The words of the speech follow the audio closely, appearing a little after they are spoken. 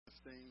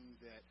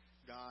that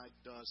God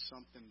does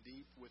something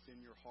deep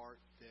within your heart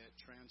that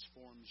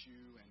transforms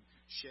you and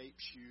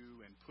shapes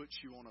you and puts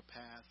you on a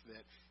path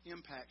that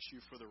impacts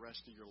you for the rest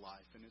of your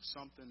life. And it's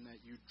something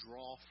that you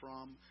draw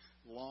from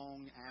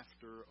long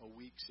after a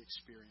week's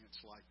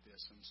experience like this.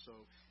 And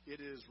so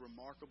it is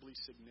remarkably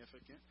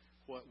significant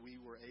what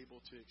we were able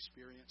to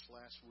experience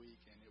last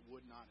week, and it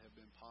would not have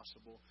been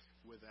possible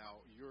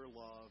without your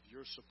love,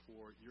 your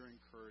support, your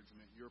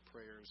encouragement, your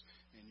prayers,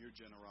 and your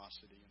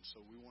generosity. And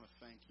so we want to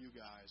thank you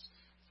guys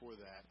for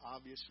that.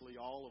 Obviously,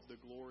 all of the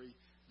glory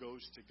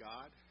goes to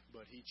God,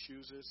 but He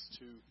chooses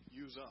to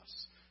use us.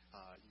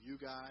 You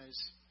guys,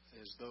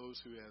 as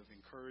those who have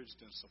encouraged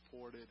and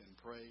supported and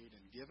prayed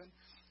and given,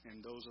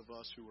 and those of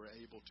us who were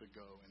able to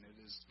go. And it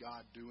is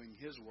God doing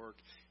His work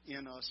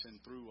in us and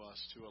through us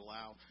to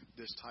allow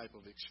this type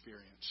of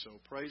experience. So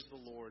praise the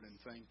Lord and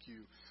thank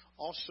you.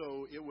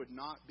 Also, it would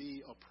not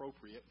be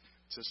appropriate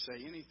to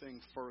say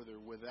anything further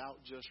without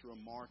just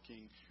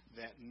remarking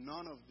that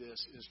none of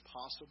this is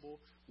possible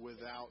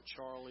without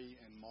Charlie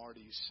and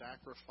Marty's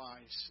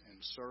sacrifice and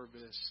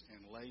service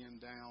and laying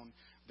down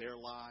their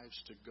lives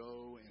to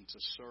go and to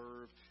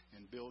serve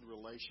and build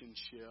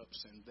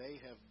relationships. And they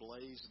have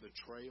blazed the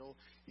trail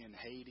in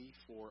Haiti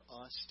for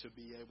us to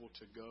be able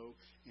to go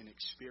and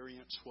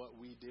experience what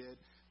we did.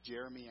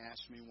 Jeremy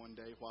asked me one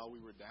day while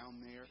we were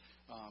down there,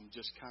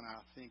 just kind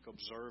of, I think,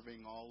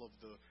 observing all of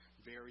the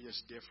various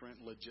different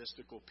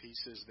logistical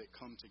pieces that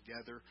come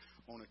together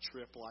on a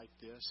trip like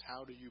this.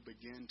 How do you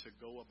begin to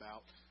go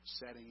about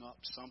setting up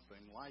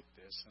something like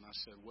this? And I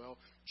said, well,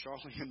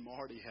 Charlie and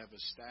Marty have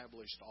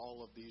established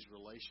all of these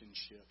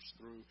relationships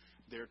through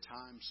their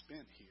time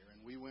spent here.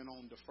 And we went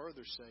on to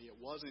further say it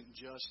wasn't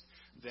just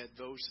that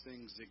those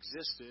things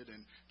existed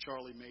and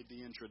Charlie made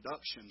the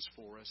introductions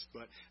for us,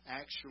 but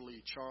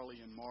actually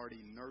Charlie and Marty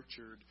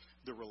nurtured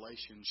the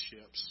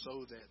relationships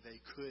so that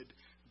they could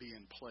be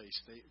in place.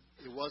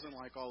 It wasn't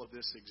like all of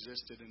this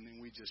existed and then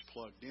we just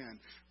plugged in,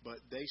 but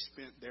they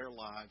spent their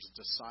lives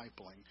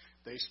discipling.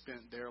 They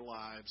spent their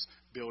lives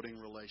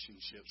building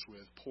relationships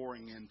with,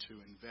 pouring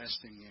into,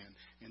 investing in,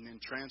 and then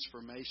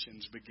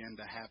transformations began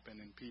to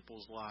happen in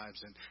people's lives.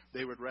 And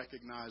they would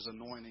recognize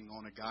anointing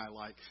on a guy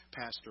like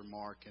Pastor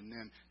Mark and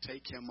then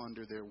take him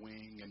under their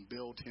wing and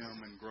build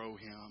him and grow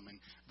him and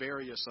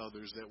various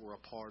others that were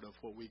a part of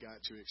what we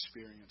got to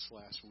experience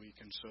last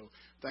week. And so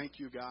thank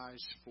you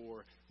guys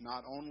for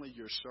not only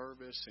your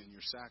service and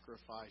your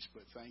sacrifice,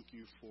 but thank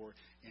you for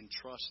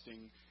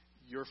entrusting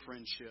your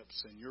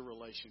friendships and your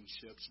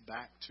relationships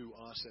back to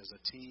us as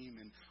a team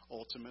and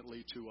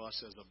ultimately to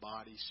us as a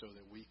body so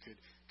that we could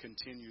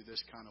continue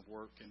this kind of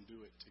work and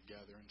do it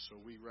together. And so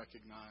we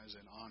recognize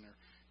and honor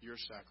your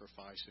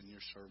sacrifice and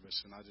your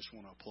service, and I just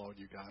want to applaud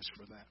you guys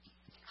for that.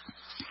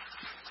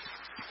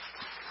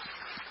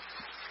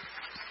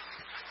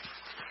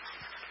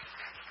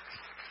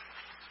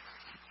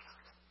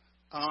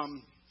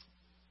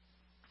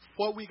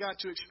 What we got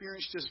to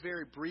experience just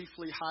very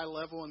briefly, high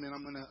level, and then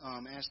I'm going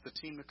to ask the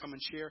team to come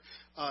and share.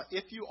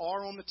 If you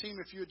are on the team,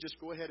 if you would just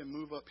go ahead and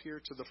move up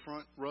here to the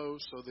front row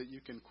so that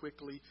you can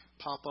quickly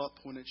pop up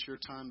when it's your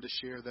time to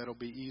share. That'll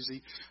be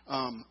easy.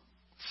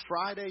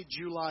 Friday,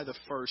 July the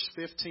 1st,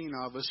 15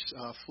 of us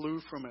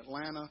flew from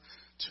Atlanta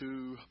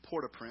to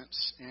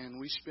Port-au-Prince, and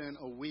we spent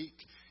a week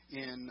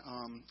in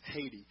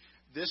Haiti.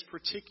 This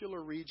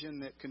particular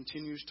region that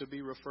continues to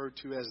be referred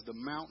to as the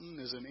mountain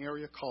is an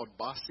area called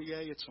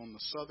Bassier. It's on the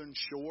southern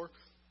shore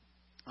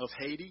of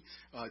Haiti,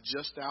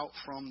 just out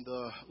from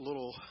the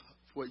little,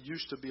 what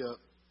used to be a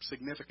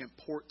significant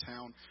port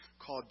town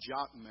called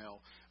Jacmel.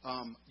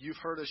 You've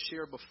heard us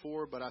share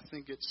before, but I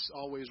think it's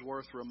always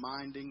worth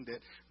reminding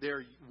that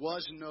there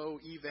was no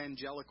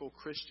evangelical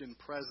Christian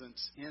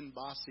presence in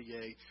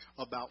Bassier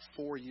about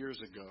 4 years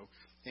ago.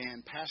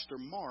 And Pastor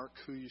Mark,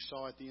 who you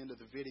saw at the end of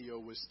the video,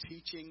 was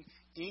teaching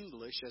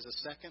English as a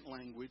second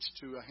language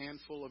to a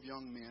handful of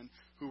young men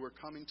who were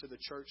coming to the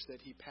church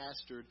that he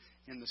pastored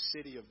in the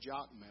city of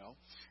Jacmel.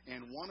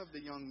 And one of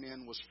the young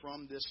men was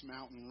from this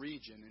mountain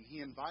region. And he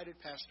invited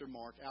Pastor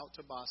Mark out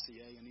to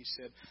Bassier, and he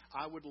said,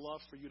 I would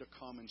love for you to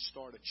come and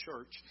start a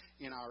church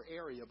in our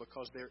area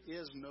because there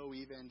is no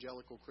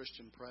evangelical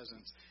Christian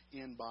presence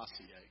in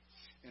Bassier.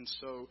 And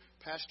so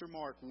Pastor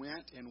Mark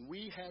went, and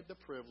we had the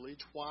privilege,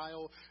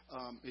 while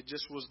it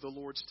just was the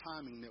Lord's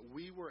timing, that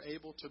we were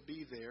able to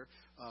be there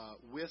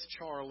with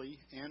Charlie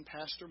and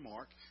Pastor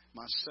Mark,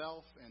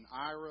 myself and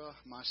Ira,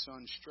 my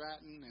son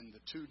Stratton, and the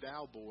two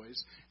Dow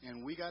boys.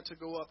 And we got to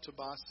go up to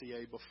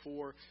Bassier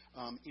before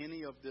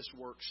any of this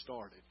work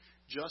started.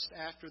 Just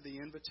after the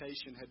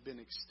invitation had been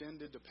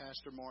extended to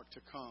Pastor Mark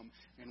to come,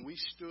 and we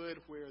stood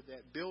where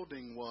that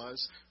building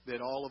was that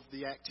all of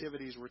the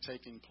activities were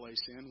taking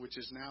place in, which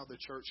is now the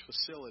church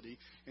facility,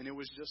 and it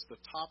was just the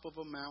top of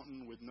a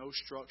mountain with no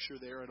structure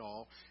there at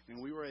all,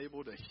 and we were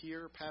able to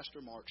hear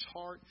Pastor Mark's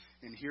heart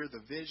and hear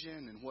the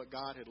vision and what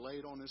God had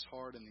laid on his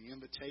heart and the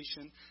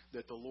invitation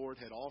that the Lord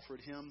had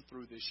offered him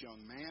through this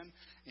young man,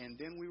 and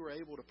then we were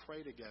able to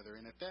pray together.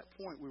 And at that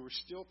point, we were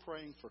still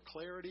praying for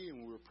clarity,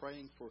 and we were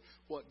praying for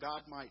what God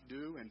God might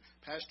do. And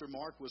Pastor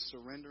Mark was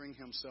surrendering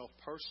himself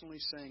personally,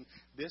 saying,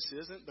 this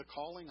isn't the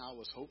calling I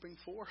was hoping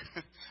for.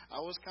 I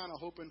was kind of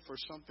hoping for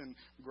something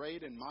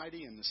great and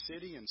mighty in the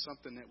city and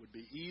something that would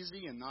be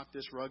easy and not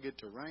this rugged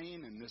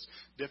terrain and this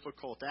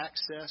difficult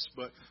access.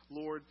 But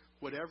Lord,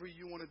 whatever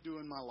you want to do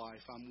in my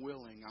life, I'm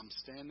willing. I'm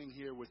standing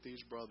here with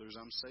these brothers.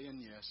 I'm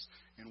saying yes.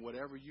 And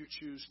whatever you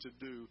choose to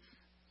do,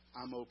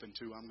 I'm open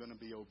to. I'm going to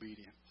be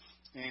obedient.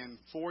 And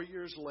 4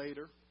 years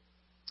later,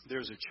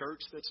 there's a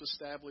church that's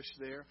established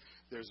there.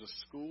 There's a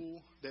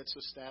school that's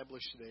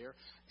established there.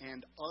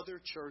 And other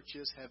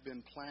churches have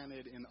been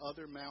planted in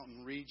other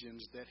mountain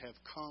regions that have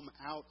come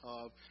out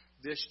of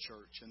this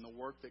church. And the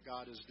work that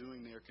God is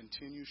doing there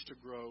continues to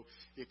grow.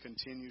 It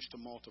continues to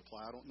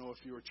multiply. I don't know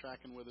if you were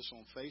tracking with us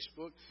on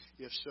Facebook.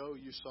 If so,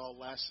 you saw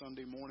last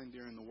Sunday morning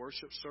during the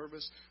worship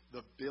service,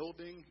 the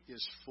building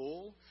is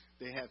full.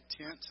 They have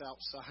tents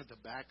outside the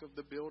back of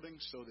the building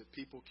so that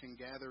people can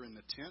gather in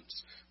the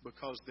tents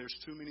because there's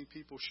too many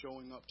people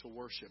showing up to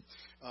worship.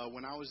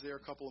 When I was there a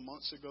couple of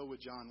months ago with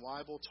John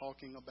Weibel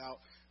talking about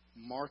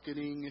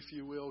marketing, if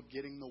you will,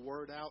 getting the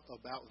word out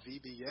about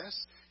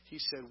VBS, he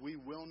said, we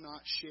will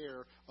not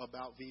share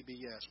about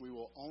VBS. We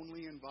will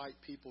only invite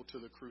people to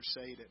the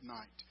crusade at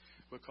night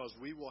because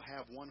we will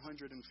have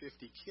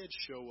 150 kids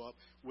show up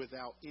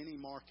without any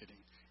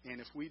marketing.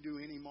 And if we do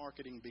any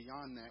marketing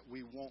beyond that,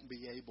 we won't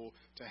be able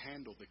to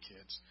handle the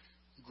kids.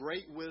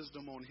 Great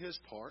wisdom on his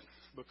part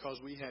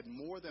because we had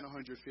more than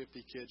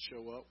 150 kids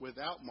show up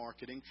without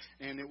marketing,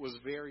 and it was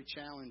very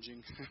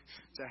challenging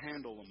to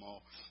handle them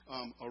all.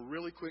 A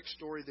really quick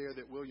story there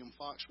that William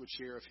Fox would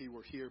share if he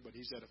were here, but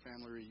he's at a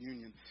family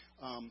reunion.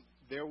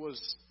 There was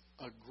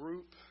a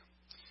group.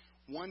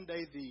 One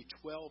day the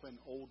 12 and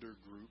older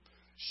group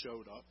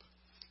showed up,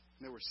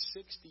 and there were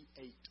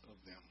 68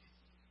 of them.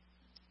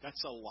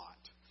 That's a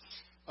lot.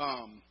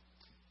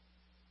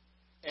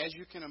 As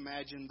you can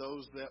imagine,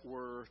 those that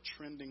were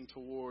trending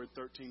toward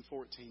 13,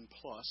 14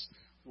 plus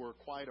were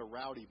quite a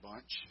rowdy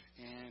bunch,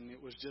 and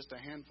it was just a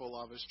handful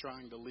of us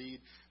trying to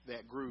lead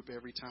that group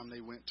every time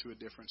they went to a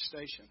different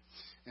station.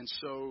 And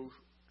so,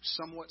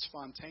 somewhat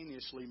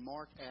spontaneously,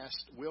 Mark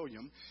asked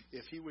William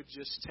if he would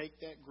just take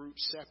that group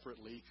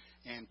separately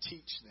and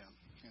teach them.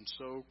 And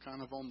so,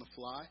 kind of on the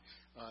fly,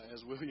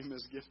 as William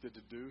is gifted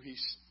to do, he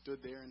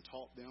stood there and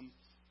taught them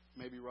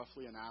maybe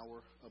roughly an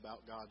hour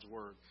about God's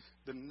Word.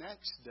 The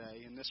next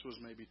day, and this was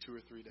maybe 2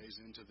 or 3 days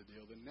into the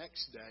deal, the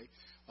next day,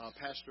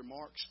 Pastor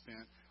Mark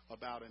spent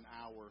about an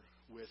hour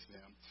with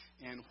them.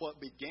 And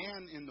what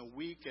began in the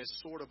week as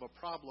sort of a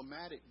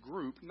problematic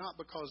group, not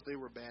because they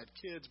were bad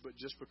kids, but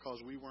just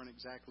because we weren't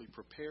exactly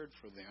prepared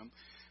for them,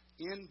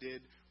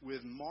 ended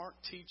with Mark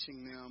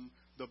teaching them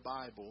the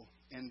Bible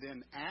and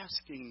then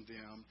asking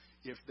them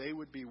if they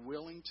would be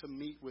willing to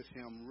meet with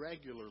him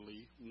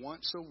regularly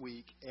once a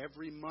week,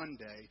 every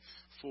Monday,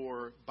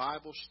 for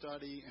Bible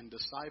study and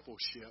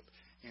discipleship.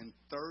 And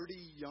 30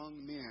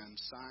 young men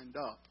signed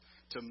up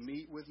to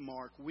meet with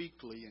Mark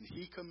weekly, and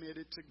he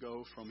committed to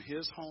go from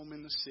his home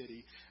in the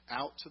city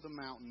out to the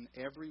mountain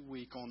every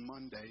week on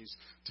Mondays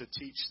to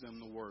teach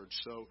them the Word.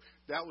 So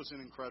that was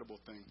an incredible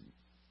thing.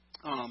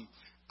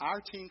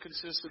 Our team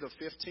consisted of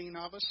 15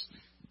 of us.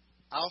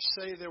 I'll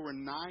say there were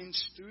 9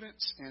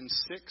 students and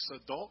 6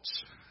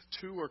 adults.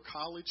 2 were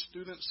college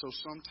students, so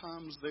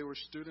sometimes they were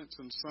students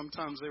and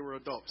sometimes they were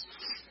adults.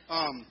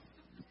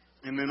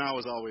 And then I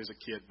was always a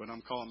kid, but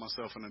I'm calling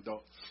myself an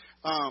adult.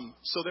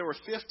 So there were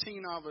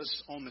 15 of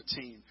us on the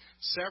team.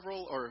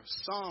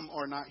 Some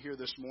are not here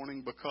this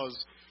morning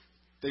because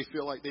they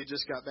feel like they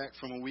just got back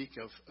from a week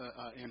of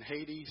in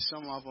Haiti.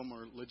 Some of them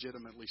are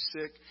legitimately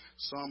sick.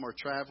 Some are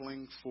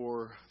traveling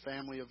for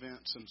family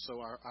events, and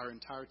so our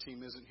entire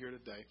team isn't here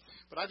today.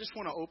 But I just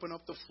want to open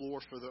up the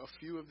floor for a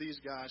few of these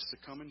guys to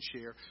come and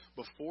share.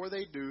 Before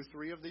they do,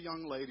 3 of the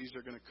young ladies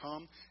are going to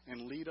come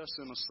and lead us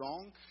in a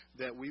song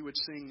that we would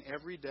sing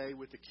every day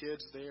with the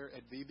kids there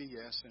at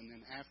VBS. And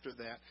then after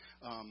that,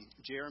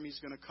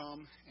 Jeremy's going to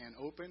come and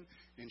open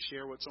and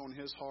share what's on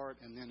his heart,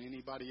 and then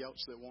anybody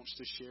else that wants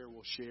to share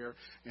will share.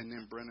 And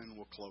then Brennan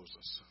will close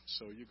us.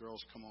 So you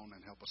girls come on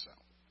and help us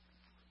out.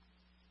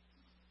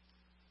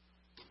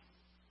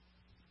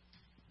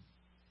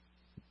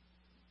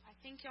 I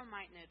think you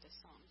might know the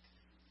song.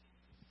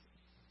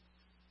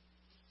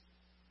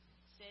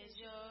 C'est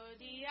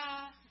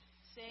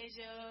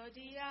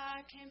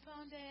jodia, qu'un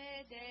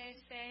pondé des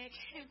faits,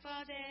 nous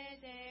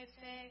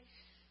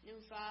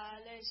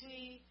va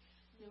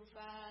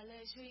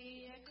le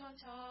jouir, et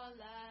cantons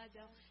la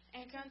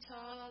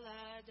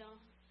don.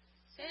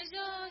 C'est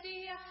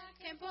jodia,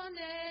 qu'un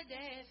pondé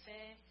des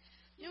faits,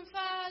 nous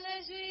va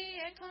le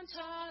jouir, et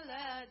cantons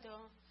la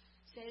don.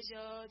 C'est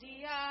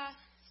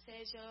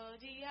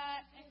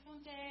jodia, et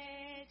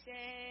pondé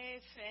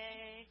des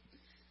faits.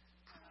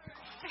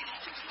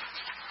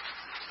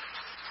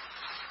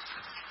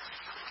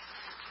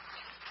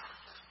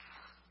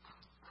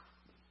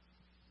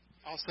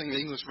 I'll sing the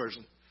English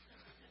version.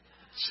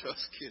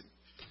 Just kidding.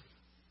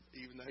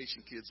 Even the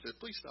Haitian kids said,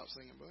 please stop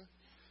singing, bud.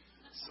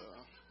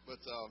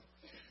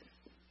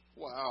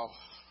 Wow,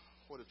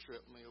 what a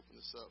trip. Let me open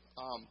this up.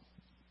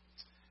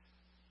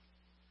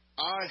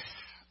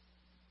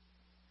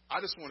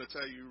 I just want to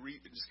tell you,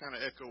 just kind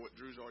of echo what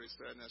Drew's already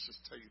said, and that's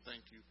just tell you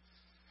thank you.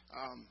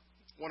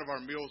 One of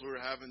our meals we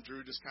were having, Drew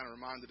just kind of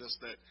reminded us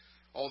that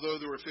although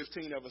there were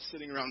 15 of us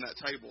sitting around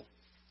that table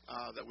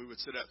that we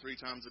would sit at 3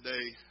 times a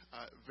day,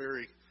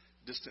 very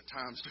distant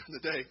times during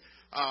the day,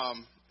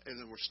 and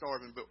then we're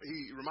starving. But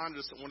he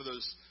reminded us that one of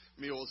those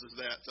meals is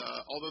that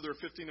although there were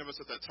 15 of us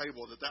at that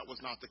table, that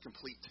was not the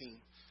complete team,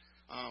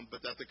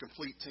 but that the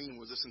complete team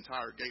was this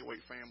entire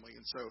Gateway family.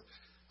 And so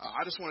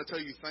I just want to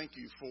tell you thank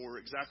you for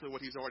exactly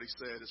what he's already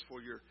said, is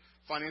for your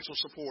financial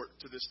support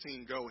to this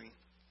team going,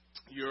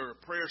 your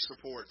prayer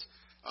support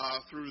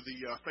through the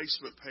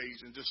Facebook page,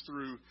 and just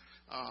through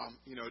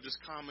just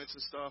comments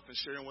and stuff and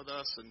sharing with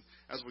us, and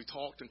as we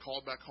talked and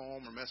called back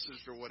home or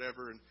messaged or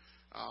whatever, and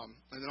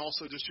then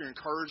also just your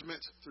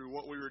encouragement through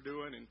what we were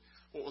doing and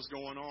what was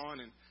going on,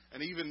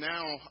 and even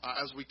now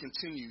as we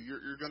continue,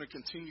 you're going to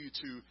continue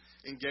to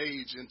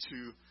engage and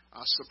to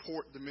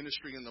support the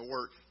ministry and the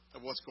work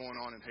of what's going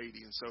on in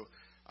Haiti. And so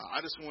I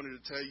just wanted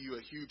to tell you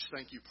a huge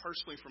thank you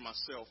personally for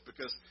myself,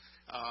 because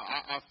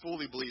I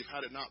fully believe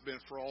had it not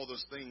been for all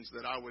those things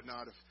that I would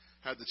not have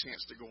had the chance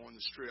to go on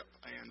this trip.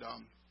 And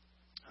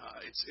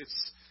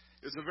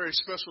it's a very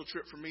special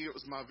trip for me. It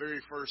was my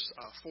very first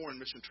foreign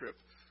mission trip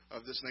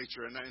of this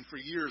nature. And for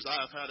years I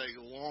have had a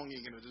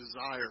longing and a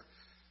desire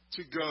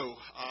to go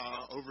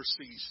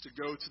overseas, to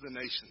go to the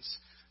nations,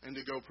 and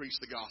to go preach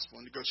the gospel,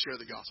 and to go share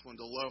the gospel, and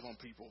to love on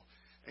people.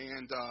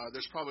 And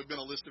there's probably been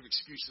a list of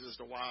excuses as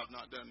to why I've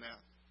not done that.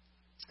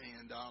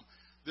 And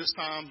this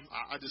time,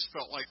 I just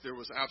felt like there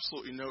was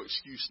absolutely no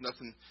excuse,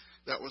 nothing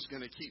that was going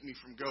to keep me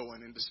from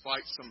going. And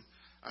despite some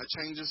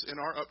changes in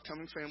our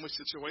upcoming family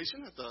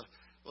situation at the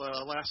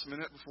last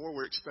minute before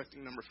we're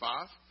expecting number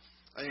 5.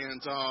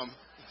 And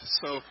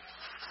so,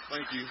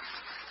 thank you.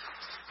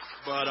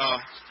 But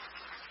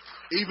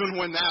even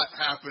when that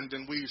happened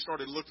and we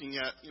started looking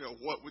at,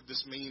 what would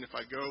this mean if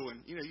I go?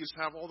 And, you just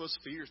have all those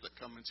fears that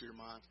come into your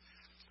mind.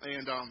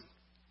 And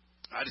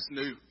I just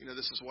knew,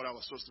 this is what I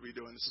was supposed to be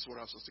doing. This is what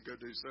I was supposed to go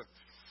do. So,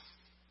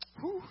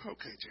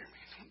 okay, Jeremy,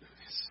 don't do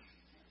this.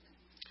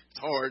 It's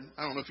hard.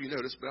 I don't know if you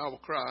noticed, but I will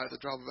cry at the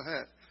drop of a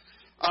hat.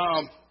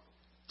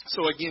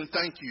 So, again,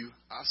 thank you.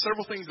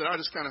 Several things that I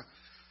just kind of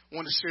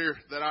wanted to share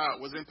that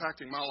was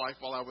impacting my life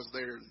while I was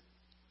there.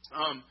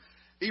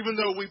 Even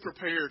though we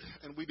prepared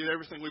and we did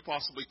everything we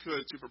possibly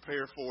could to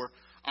prepare for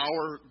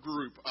our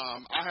group,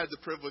 I had the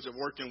privilege of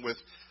working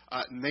with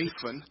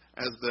Nathan,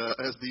 as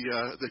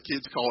the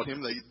kids called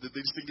him. They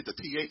just didn't get the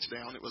TH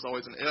down. It was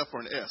always an F or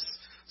an S.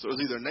 So it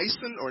was either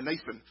Nathan or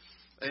Nathan.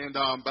 And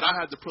but I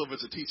had the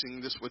privilege of teaching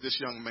this with this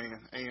young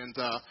man. And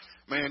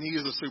man, he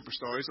is a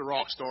superstar. He's a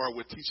rock star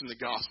with teaching the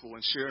gospel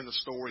and sharing the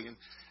story.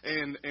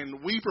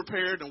 And we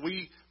prepared and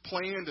we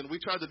planned and we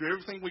tried to do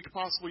everything we could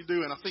possibly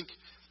do. And I think,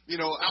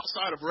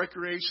 outside of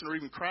recreation or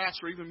even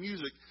crafts or even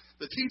music,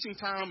 the teaching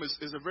time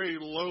is a very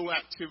low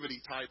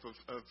activity type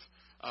of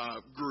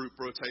group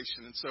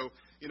rotation. And so,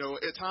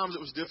 at times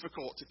it was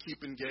difficult to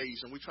keep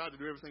engaged, and we tried to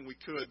do everything we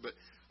could. But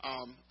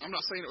I'm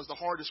not saying it was the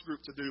hardest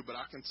group to do, but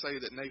I can say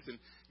that Nathan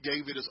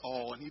gave it his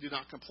all, and he did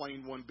not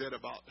complain one bit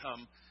about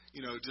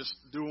just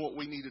doing what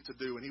we needed to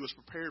do. And he was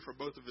prepared for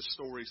both of his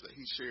stories that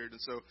he shared.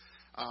 And so,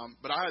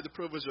 but I had the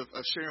privilege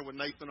of sharing with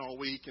Nathan all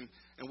week, and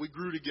we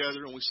grew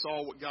together, and we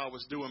saw what God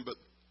was doing. But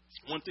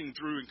one thing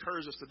Drew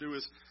encouraged us to do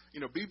is,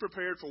 be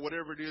prepared for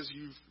whatever it is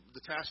the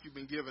task you've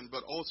been given.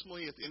 But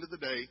ultimately, at the end of the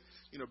day,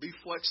 be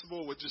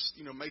flexible with just,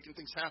 making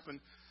things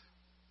happen.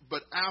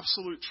 But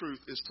absolute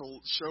truth is to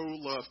show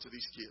love to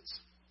these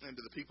kids and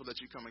to the people that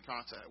you come in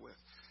contact with.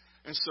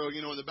 And so,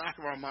 in the back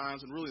of our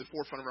minds and really the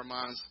forefront of our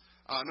minds,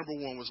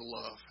 number one was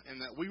love, and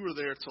that we were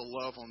there to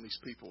love on these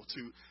people,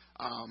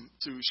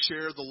 to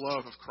share the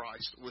love of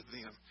Christ with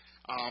them.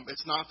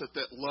 It's not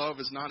that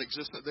love is not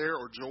existent there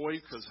or joy,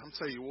 because I'm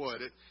telling you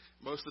what,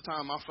 most of the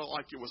time I felt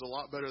like it was a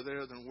lot better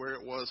there than where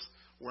it was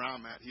where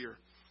I'm at here.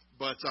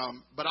 But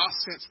I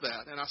sense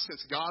that, and I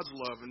sense God's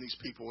love in these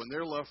people and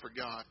their love for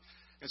God.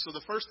 And so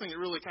the first thing that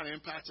really kind of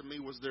impacted me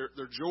was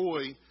their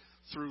joy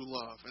through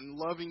love and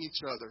loving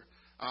each other,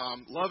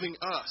 loving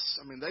us.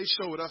 I mean, they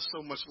showed us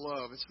so much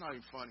love. It's not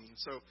even funny. And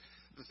so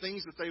the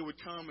things that they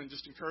would come and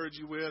just encourage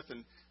you with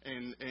and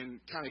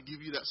kind of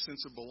give you that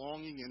sense of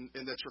belonging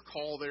and that your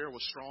call there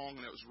was strong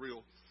and it was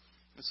real.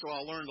 And so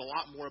I learned a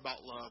lot more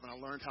about love, and I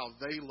learned how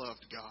they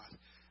loved God.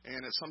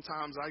 And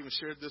sometimes I even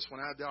shared this when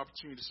I had the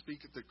opportunity to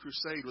speak at the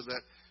crusade, was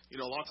that,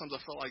 a lot of times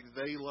I felt like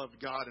they loved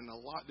God in a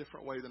lot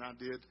different way than I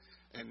did,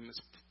 and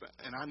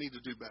I need to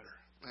do better.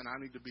 And I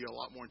need to be a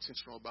lot more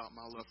intentional about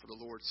my love for the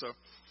Lord. So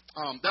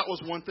that was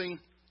one thing.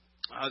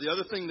 The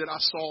other thing that I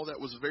saw that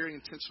was very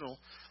intentional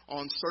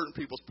on certain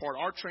people's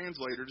part, our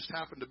translator just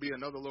happened to be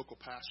another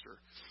local pastor.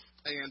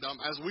 And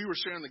as we were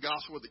sharing the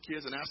gospel with the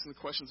kids and asking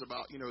the questions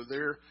about,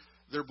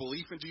 their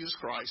belief in Jesus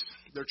Christ,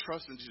 their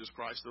trust in Jesus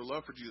Christ, their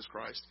love for Jesus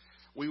Christ,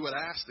 we would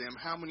ask them,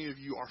 how many of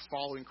you are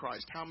following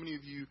Christ? How many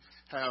of you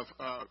have,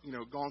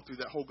 gone through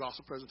that whole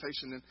gospel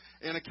presentation?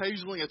 And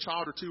occasionally a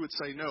child or two would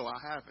say, no, I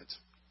haven't.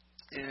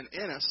 And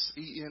Enes,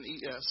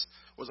 E-N-E-S,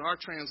 was our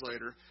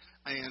translator.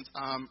 And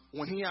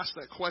when he asked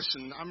that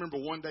question, I remember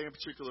one day in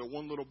particular,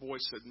 one little boy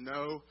said,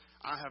 "No,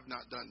 I have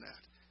not done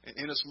that." And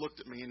Ennis looked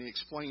at me and he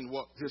explained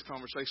what his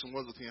conversation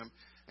was with him.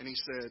 And he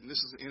said, and this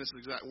is Ennis'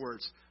 exact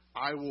words,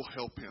 "I will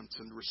help him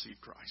to receive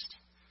Christ.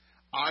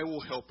 I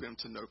will help him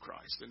to know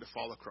Christ and to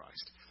follow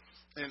Christ."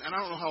 And I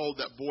don't know how old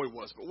that boy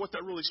was, but what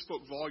that really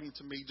spoke volume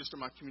to me just in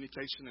my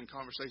communication and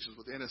conversations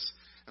with Ennis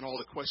and all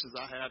the questions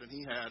I had and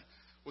he had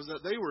was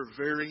that they were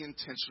very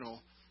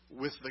intentional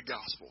with the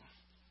gospel.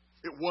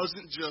 It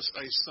wasn't just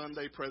a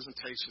Sunday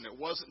presentation. It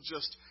wasn't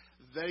just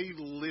they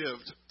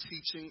lived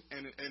teaching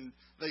and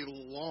they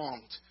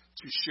longed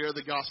to share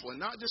the gospel and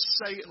not just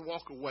say it and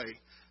walk away.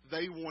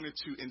 They wanted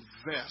to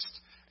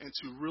invest and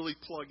to really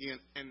plug in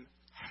and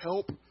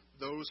help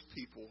those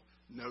people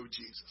know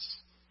Jesus.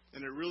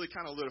 And it really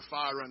kind of lit a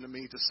fire under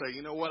me to say,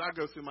 you know what, I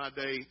go through my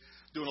day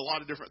doing a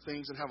lot of different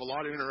things and have a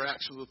lot of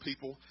interactions with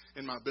people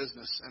in my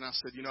business. And I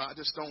said,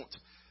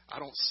 I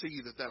don't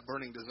see that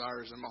burning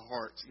desire is in my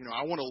heart.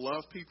 I want to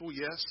love people,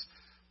 yes,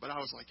 but I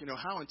was like,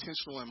 how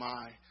intentional am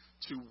I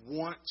to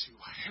want to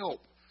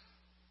help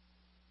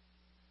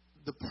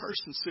the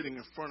person sitting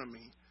in front of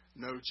me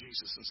know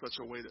Jesus in such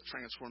a way that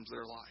transforms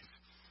their life?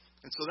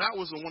 And so that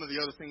was one of the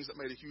other things that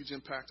made a huge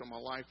impact on my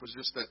life was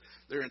just that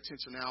their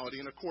intentionality.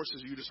 And, of course,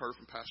 as you just heard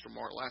from Pastor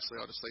Mark, lastly,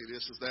 I'll just say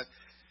this, is that,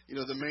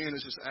 the man is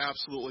just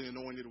absolutely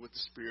anointed with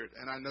the Spirit.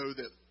 And I know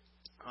that,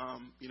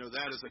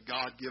 that is a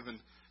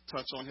God-given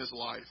touch on his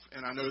life.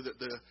 And I know that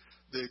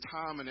the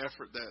time and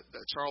effort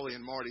that Charlie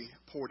and Marty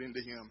poured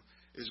into him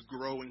is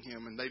growing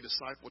him, and they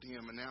discipled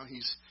him. And now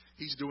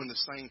he's doing the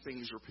same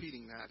thing. He's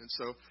repeating that. And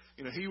so,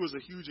 he was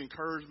a huge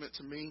encouragement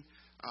to me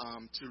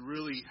to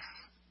really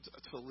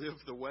to live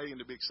the way and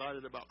to be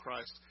excited about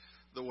Christ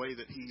the way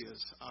that he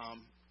is.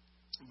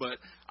 But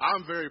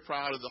I'm very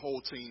proud of the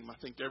whole team. I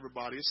think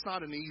everybody, it's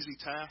not an easy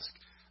task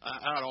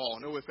at all.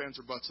 No ifs, ands,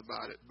 or buts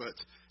about it. But,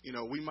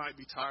 we might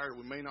be tired.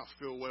 We may not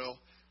feel well.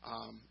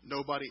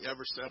 Nobody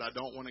ever said, "I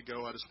don't want to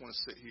go. I just want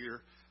to sit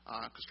here."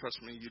 Because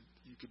trust me,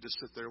 you could just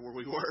sit there where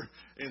we were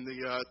in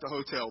at the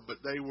hotel. But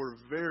they were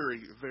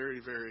very, very,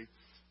 very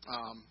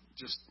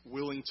just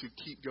willing to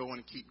keep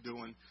going and keep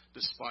doing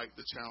despite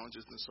the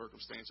challenges and the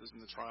circumstances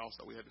and the trials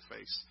that we had to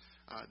face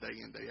day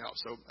in, day out.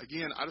 So,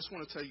 again, I just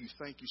want to tell you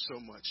thank you so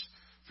much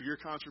for your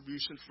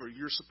contribution, for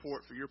your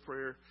support, for your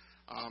prayer,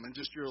 and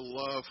just your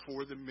love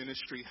for the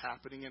ministry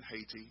happening in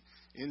Haiti,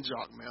 in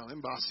Jacmel,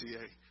 in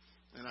Bassier.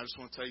 And I just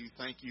want to tell you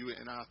thank you,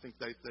 and I think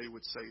they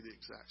would say the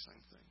exact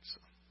same thing. So,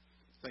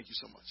 thank you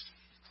so much.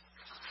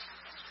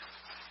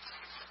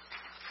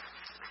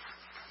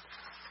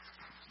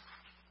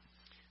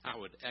 I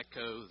would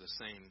echo the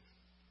same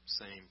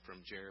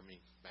from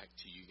Jeremy back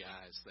to you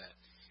guys, that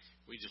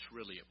we just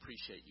really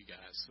appreciate you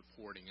guys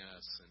supporting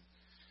us and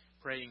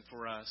praying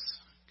for us,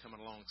 coming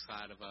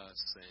alongside of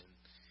us and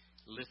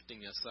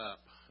lifting us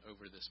up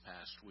over this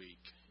past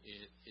week.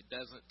 It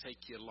doesn't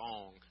take you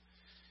long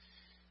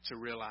to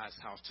realize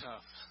how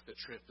tough the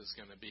trip is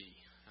going to be.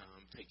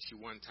 It takes you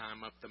one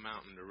time up the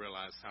mountain to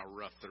realize how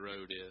rough the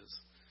road is,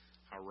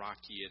 how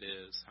rocky it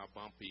is, how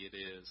bumpy it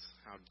is,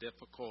 how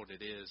difficult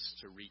it is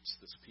to reach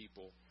this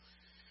people.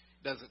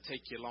 It doesn't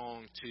take you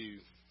long to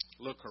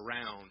look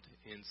around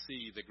and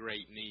see the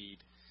great need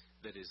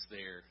that is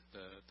there,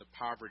 the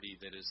poverty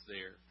that is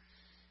there.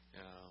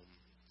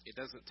 It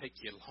doesn't take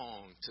you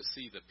long to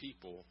see the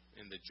people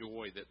and the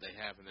joy that they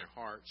have in their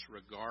hearts,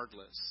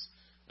 regardless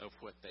of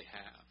what they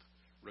have,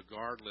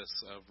 regardless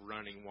of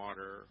running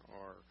water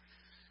or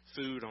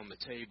food on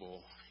the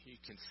table. You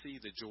can see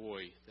the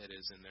joy that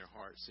is in their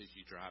hearts as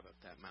you drive up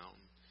that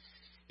mountain.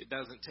 It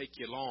doesn't take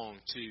you long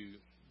to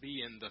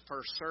be in the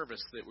first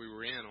service that we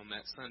were in on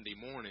that Sunday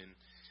morning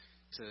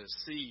to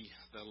see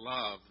the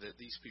love that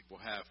these people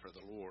have for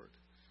the Lord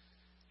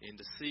and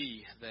to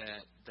see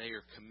that they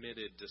are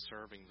committed to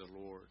serving the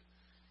Lord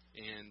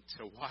and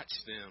to watch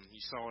them.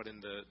 You saw it in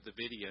the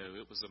video.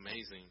 It was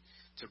amazing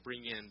to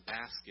bring in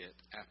basket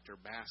after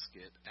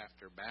basket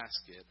after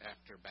basket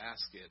after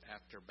basket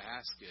after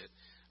basket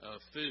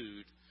of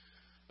food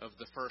of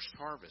the first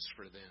harvest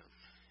for them.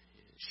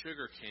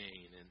 Sugar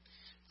cane and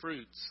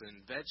fruits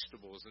and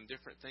vegetables and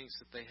different things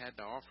that they had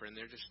to offer, and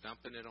they're just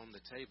dumping it on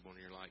the table. And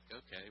you're like,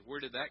 okay, where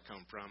did that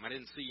come from? I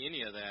didn't see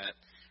any of that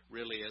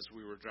really as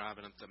we were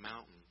driving up the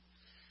mountain.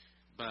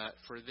 But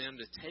for them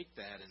to take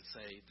that and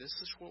say, this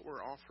is what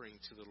we're offering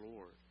to the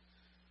Lord,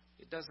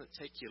 it doesn't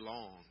take you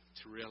long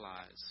to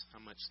realize how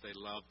much they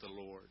love the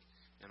Lord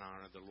and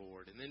honor the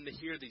Lord. And then to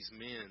hear these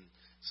men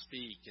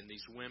speak and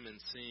these women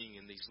sing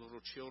and these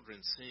little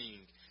children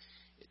sing,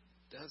 it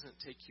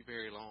doesn't take you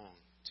very long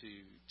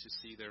to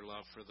see their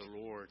love for the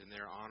Lord and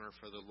their honor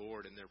for the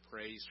Lord and their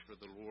praise for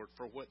the Lord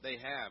for what they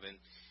have. And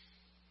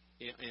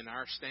in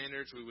our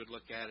standards, we would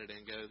look at it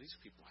and go, these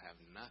people have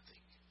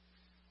nothing.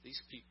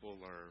 These people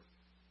are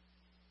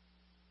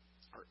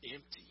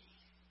empty.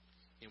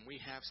 And we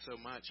have so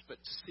much. But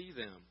to see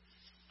them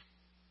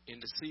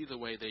and to see the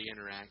way they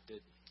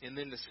interacted, and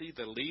then to see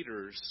the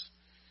leaders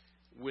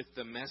with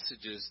the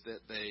messages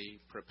that they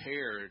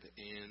prepared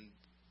and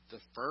the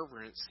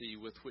fervency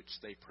with which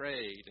they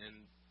prayed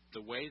and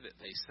the way that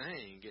they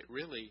sang, it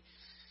really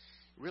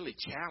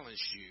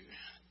challenged you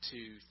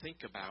to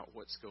think about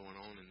what's going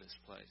on in this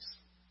place.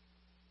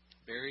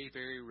 Very,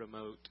 very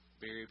remote,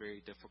 very,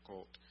 very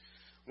difficult.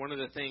 One of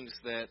the things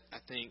that I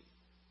think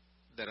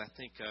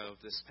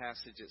of this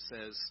passage, it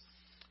says,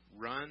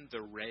 "Run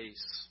the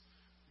race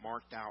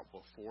marked out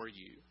before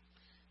you."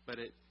 But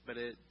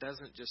it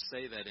doesn't just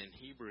say that in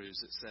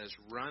Hebrews. It says,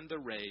 "Run the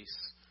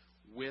race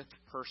with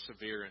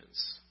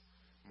perseverance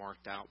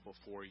marked out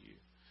before you."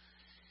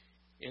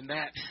 And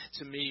that,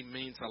 to me,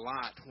 means a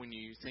lot when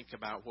you think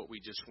about what we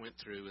just went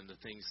through and the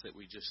things that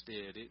we just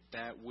did.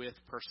 That with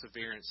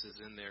perseverance is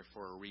in there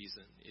for a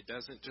reason. It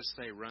doesn't just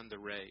say run the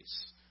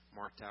race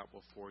marked out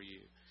before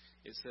you.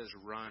 It says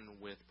run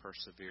with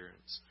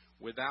perseverance.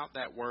 Without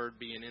that word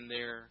being in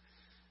there,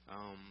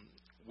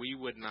 we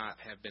would not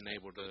have been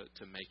able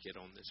to make it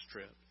on this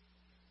trip.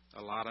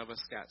 A lot of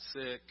us got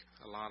sick.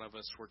 A lot of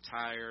us were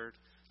tired.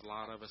 A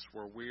lot of us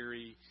were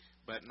weary.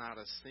 But not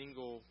a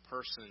single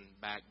person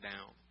backed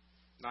down.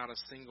 Not a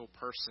single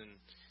person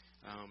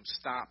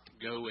stopped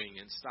going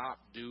and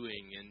stopped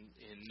doing.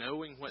 And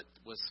knowing what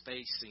was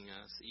facing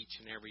us each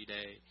and every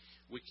day,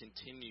 we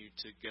continued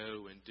to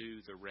go and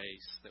do the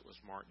race that was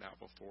marked out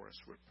before us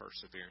with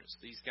perseverance.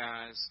 These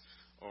guys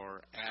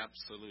are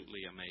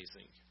absolutely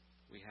amazing.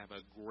 We have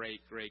a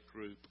great, great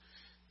group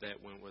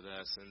that went with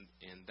us,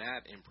 and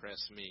that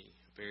impressed me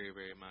very,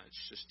 very much,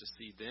 just to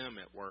see them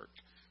at work,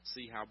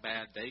 see how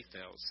bad they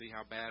felt, see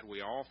how bad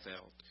we all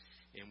felt.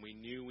 And we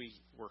knew we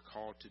were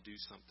called to do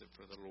something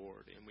for the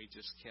Lord, and we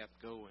just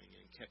kept going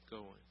and kept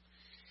going.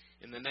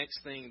 And the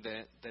next thing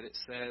that it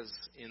says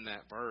in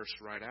that verse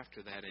right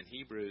after that in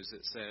Hebrews,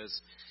 it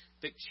says,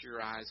 "Fix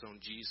your eyes on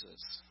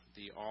Jesus,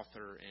 the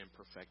author and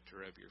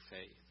perfecter of your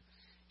faith."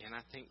 And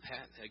I think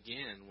that,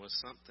 again, was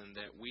something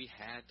that we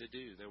had to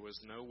do. There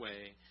was no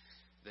way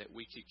that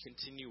we could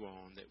continue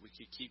on, that we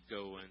could keep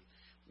going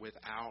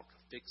without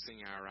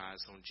fixing our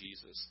eyes on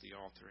Jesus, the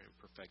author and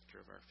perfecter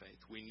of our faith.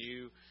 We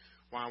knew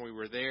while we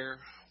were there,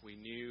 we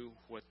knew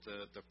what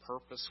the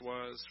purpose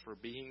was for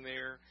being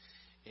there,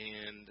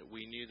 and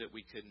we knew that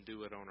we couldn't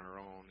do it on our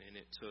own, and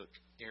it took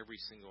every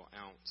single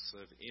ounce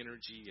of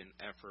energy and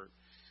effort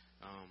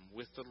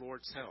with the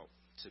Lord's help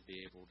to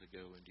be able to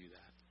go and do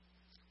that.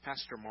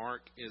 Pastor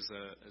Mark is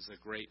a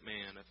great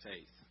man of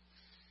faith.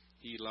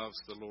 He loves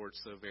the Lord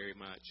so very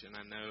much, and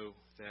I know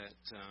that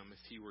if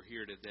he were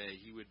here today,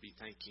 he would be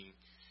thanking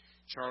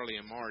Charlie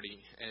and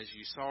Marty. As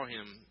you saw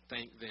him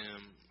thank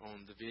them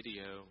on the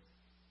video,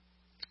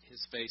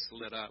 his face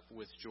lit up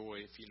with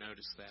joy, if you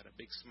noticed that. A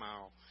big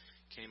smile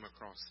came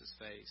across his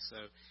face. So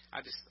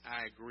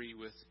I agree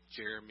with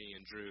Jeremy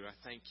and Drew. I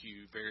thank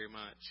you very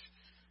much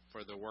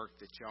for the work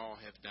that y'all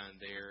have done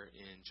there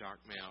in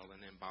Jacmel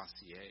and in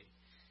Bossier.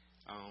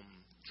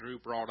 Drew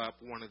brought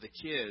up one of the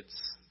kids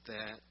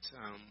that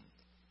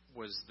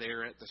was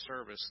there at the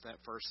service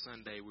that first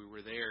Sunday we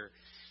were there,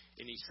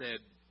 and he said,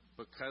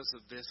 because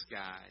of this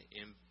guy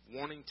and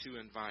wanting to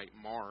invite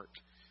Mark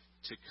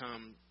to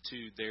come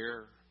to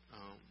their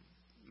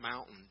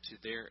mountain, to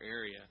their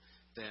area,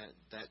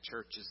 that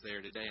church is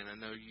there today. And I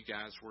know you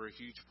guys were a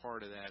huge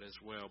part of that as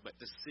well. But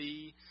to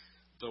see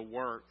the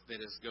work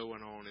that is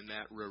going on in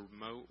that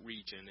remote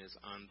region is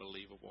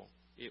unbelievable.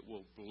 It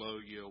will blow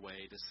you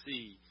away to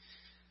see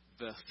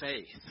the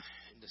faith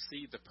and to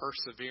see the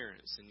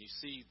perseverance, and you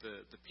see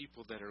the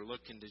people that are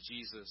looking to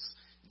Jesus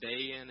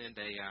day in and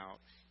day out.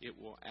 It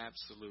will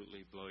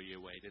absolutely blow you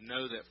away. To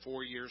know that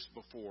 4 years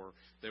before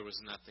there was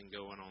nothing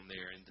going on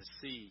there, and to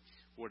see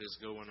what is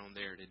going on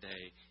there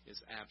today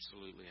is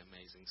absolutely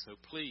amazing. So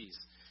please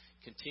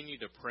continue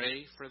to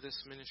pray for this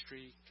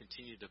ministry,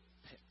 continue to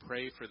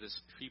pray for this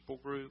people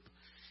group,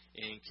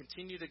 and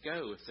continue to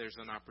go if there's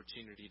an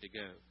opportunity to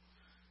go.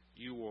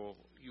 You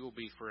will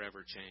be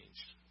forever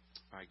changed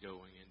by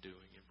going and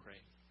doing and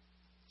praying.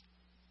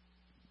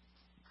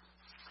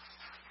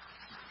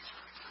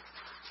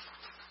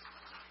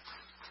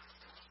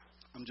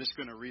 I'm just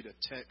going to read a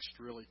text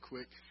really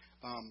quick.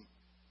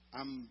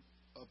 I'm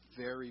a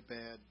very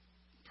bad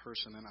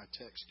person, and I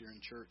text during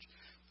church.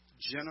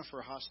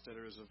 Jennifer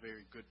Hostetter is a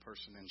very good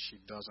person, and she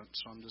doesn't,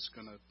 so I'm just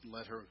going to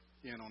let her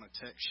in on a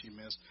text she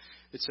missed.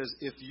 It says,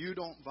 if you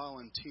don't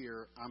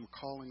volunteer, I'm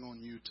calling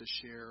on you to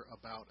share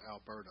about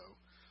Alberto.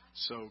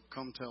 So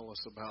come tell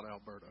us about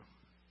Alberto.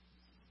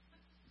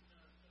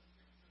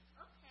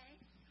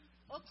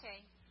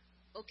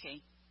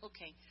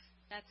 Okay.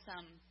 That's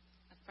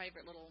a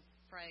favorite little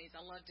phrase.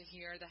 I love to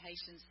hear the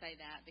Haitians say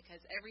that,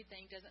 because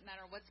everything doesn't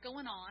matter what's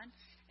going on.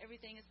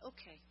 Everything is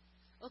okay.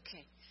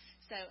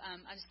 So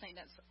I just think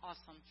that's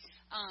awesome.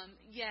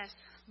 Yes,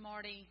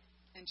 Marty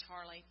and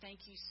Charlie, thank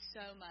you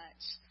so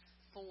much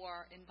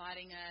for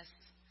inviting us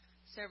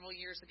several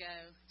years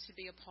ago to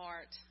be a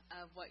part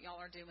of what y'all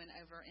are doing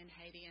over in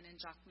Haiti and in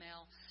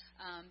Jacmel.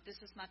 This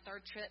is my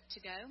third trip to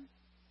go.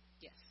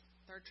 Yes,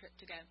 third trip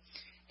to go.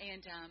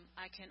 And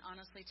I can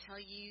honestly tell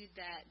you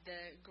that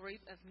the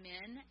group of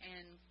men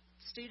and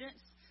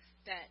students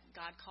that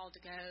God called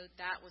to go,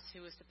 that was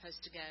who was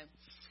supposed to go.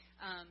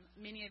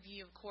 Many of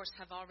you, of course,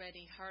 have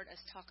already heard us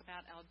talk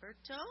about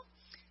Alberto,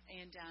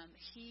 And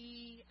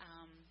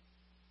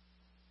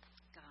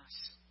gosh,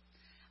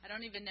 I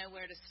don't even know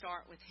where to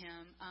start with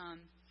him.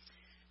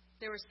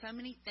 There were so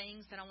many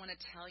things that I want to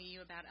tell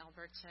you about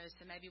Alberto,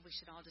 so maybe we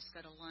should all just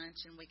go to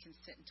lunch and we can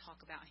sit and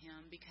talk about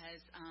him, because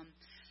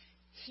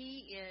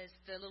he is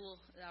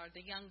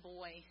the young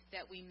boy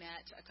that we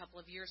met a couple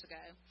of years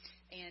ago,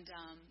 and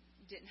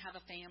didn't have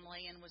a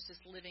family and was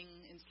just living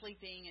and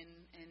sleeping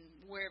and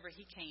wherever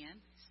he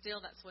can. Still,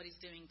 that's what he's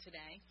doing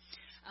today.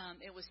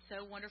 It was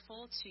so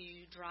wonderful to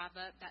drive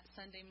up that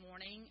Sunday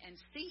morning and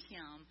see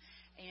him,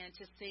 and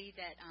to see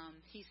that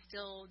he's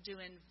still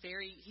doing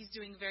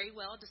very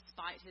well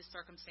despite his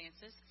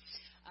circumstances.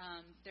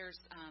 There's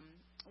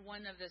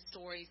one of the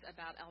stories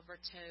about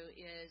Alberto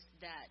is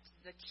that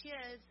the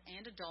kids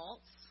and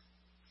adults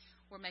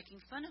were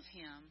making fun of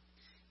him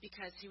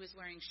because he was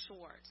wearing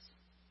shorts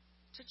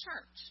to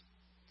church.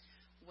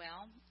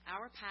 Well,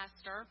 our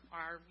pastor,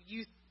 our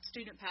youth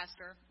student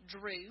pastor,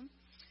 Drew,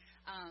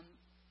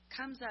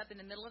 comes up in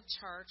the middle of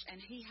church,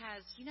 and he has,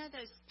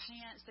 those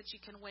pants that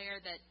you can wear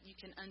that you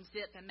can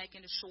unzip and make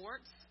into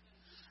shorts?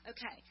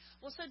 Okay.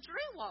 Well, so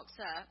Drew walks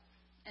up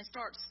and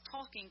starts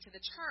talking to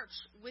the church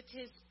with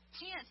his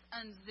pants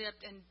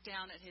unzipped and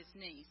down at his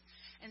knees.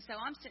 And so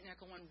I'm sitting there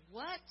going,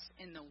 what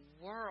in the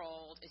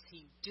world is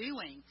he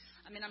doing?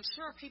 I mean, I'm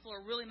sure people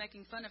are really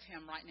making fun of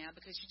him right now,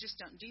 because you just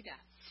don't do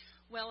that.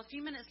 Well, a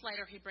few minutes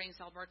later, he brings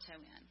Alberto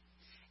in,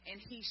 and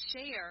he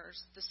shares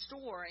the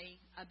story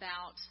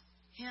about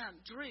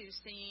him, Drew,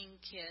 seeing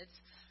kids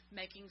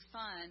making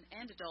fun,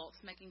 and adults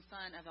making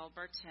fun of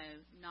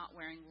Alberto not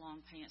wearing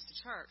long pants to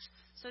church.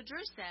 So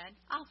Drew said,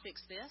 I'll fix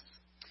this.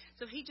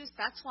 So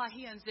that's why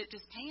he unzipped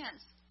his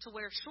pants to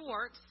wear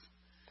shorts,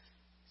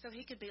 so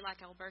he could be like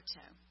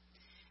Alberto.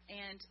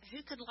 And who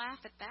could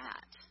laugh at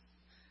that?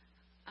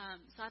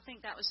 So I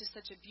think that was just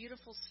such a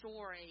beautiful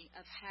story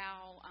of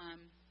how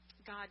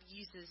God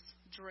uses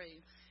Drew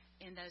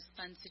in those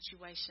fun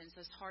situations,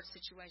 those hard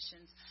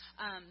situations.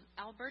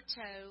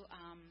 Alberto,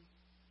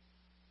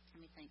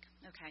 let me think.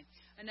 Okay.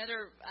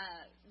 Another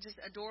just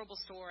adorable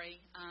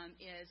story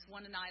is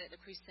one night at the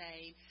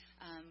crusade,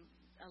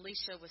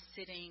 Alicia was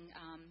sitting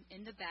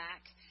in the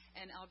back,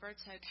 and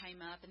Alberto came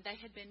up, and they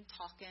had been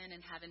talking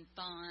and having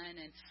fun,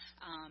 and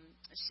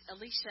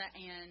Alicia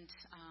and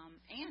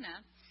Anna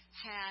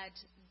had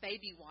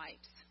baby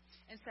wipes.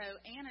 And so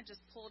Anna just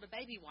pulled a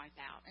baby wipe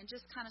out and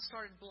just kind of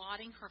started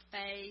blotting her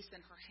face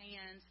and her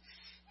hands.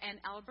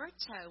 And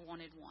Alberto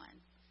wanted one.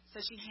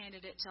 So she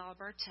handed it to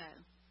Alberto.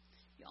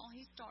 Y'all,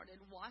 he started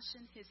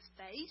washing his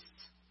face.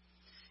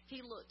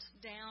 He looked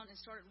down and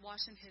started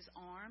washing his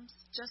arms,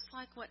 just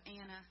like what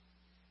Anna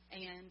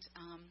and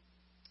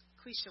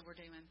Quisha were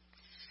doing.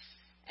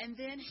 And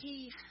then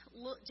he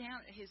looked down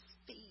at his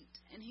feet,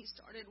 and he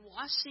started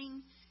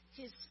washing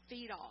his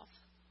feet off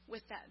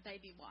with that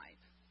baby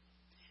wipe.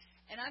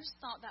 And I just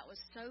thought that was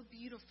so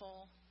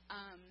beautiful.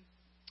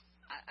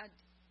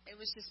 It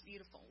was just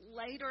beautiful.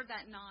 Later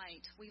that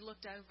night, we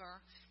looked over,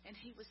 and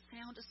he was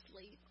sound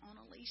asleep on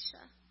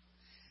Alicia.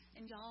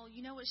 And y'all,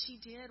 you know what she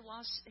did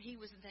while he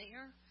was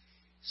there?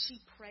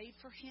 She prayed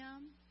for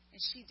him,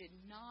 and she did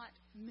not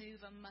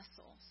move a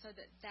muscle so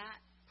that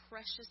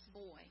precious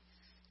boy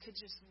could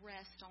just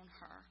rest on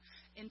her.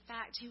 In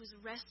fact, he was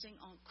resting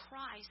on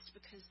Christ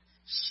because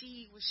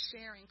she was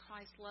sharing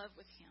Christ's love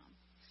with him.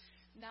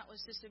 That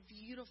was just a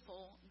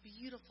beautiful,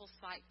 beautiful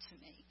sight to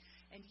me.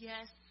 And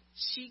yes,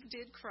 she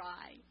did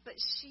cry, but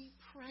she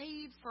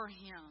prayed for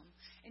him.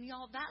 And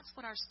y'all, that's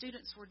what our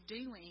students were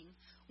doing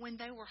when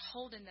they were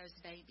holding those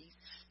babies.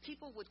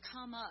 People would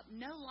come up,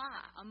 no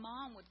lie, a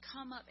mom would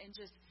come up and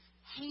just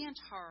hand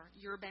her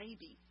your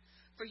baby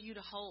for you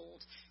to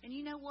hold. And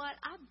you know what?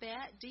 I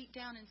bet deep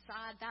down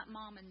inside that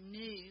mama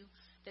knew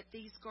that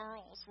these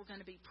girls were going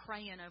to be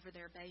praying over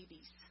their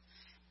babies.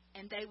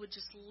 And they would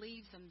just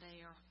leave them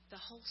there the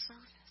whole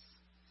service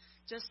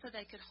just so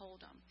they could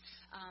hold them.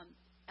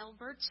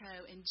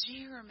 Alberto and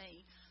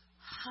Jeremy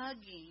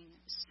hugging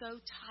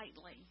so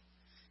tightly.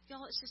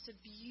 Y'all, it's just a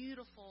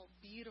beautiful,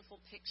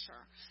 beautiful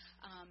picture.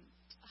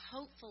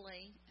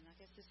 Hopefully, and I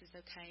guess this is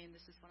okay and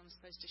this is what I'm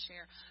supposed to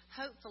share.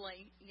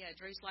 Hopefully,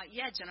 Drew's like,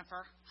 yeah,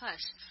 Jennifer,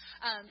 hush.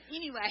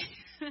 Anyway,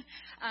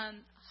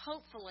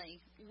 hopefully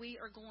we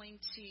are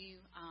going to,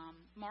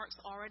 Mark's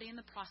already in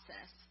the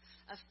process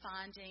of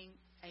finding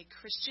a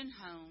Christian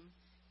home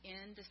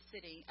in the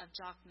city of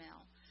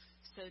Jacmel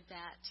so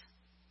that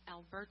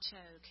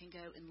Alberto can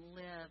go and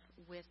live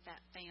with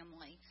that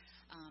family.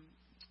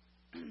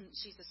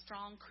 She's a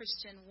strong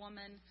Christian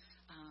woman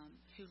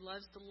who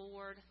loves the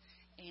Lord,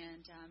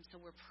 and so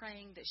we're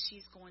praying that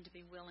she's going to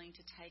be willing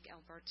to take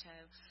Alberto.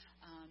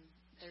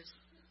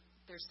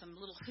 There's some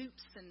little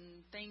hoops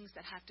and things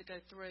that have to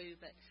go through,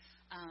 but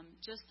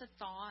just the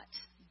thought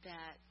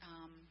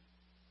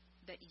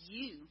that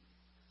you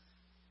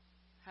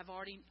have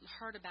already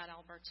heard about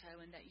Alberto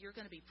and that you're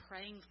going to be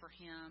praying for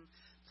him,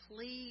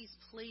 please,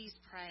 please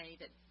pray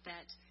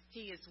that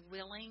he is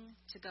willing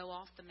to go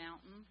off the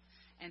mountain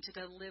and to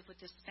go live with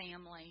his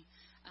family,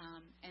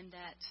 and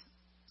that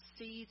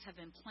seeds have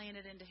been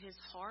planted into his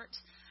heart.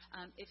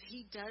 If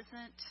he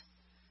doesn't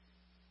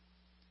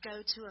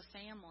go to a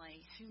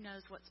family, who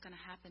knows what's going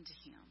to happen to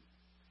him?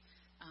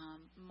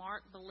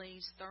 Mark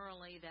believes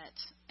thoroughly that,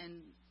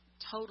 and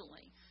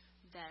totally,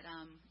 that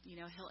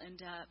he'll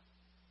end up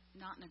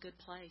not in a good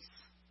place.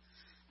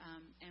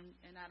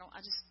 And I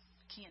just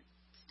can't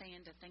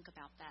stand to think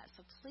about that.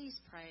 So please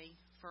pray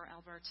for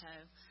Alberto.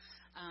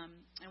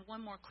 And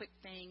one more quick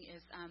thing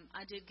is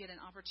I did get an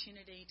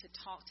opportunity to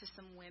talk to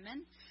some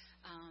women,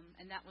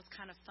 and that was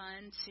kind of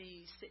fun to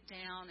sit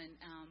down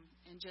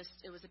and just,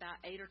 it was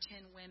about 8 or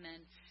 10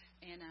 women,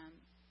 and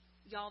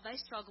y'all, they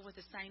struggle with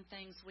the same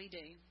things we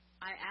do.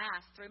 I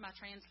asked through my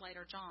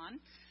translator,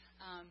 John,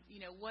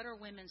 what are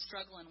women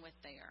struggling with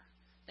there?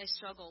 They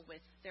struggle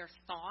with their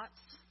thoughts,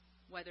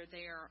 whether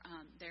they're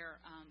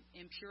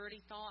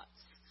impurity thoughts.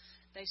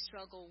 They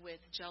struggle with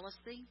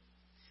jealousy.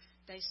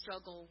 They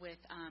struggle with,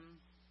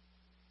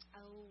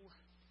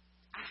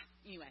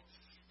 anyway,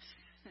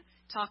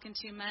 talking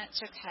too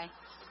much. Okay.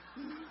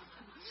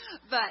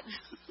 But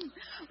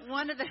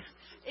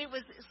it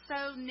was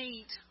so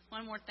neat.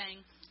 One more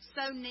thing.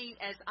 So neat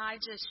as I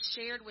just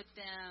shared with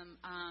them.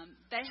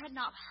 They had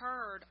not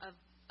heard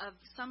of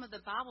some of the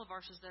Bible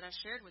verses that I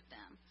shared with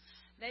them.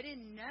 They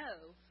didn't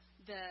know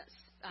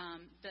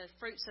the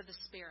fruits of the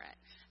Spirit.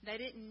 They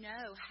didn't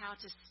know how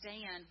to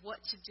stand,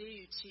 what to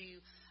do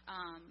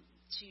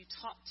to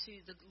talk to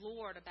the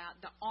Lord about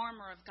the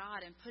armor of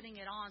God and putting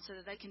it on so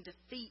that they can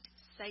defeat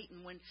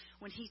Satan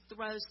when he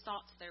throws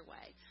thoughts their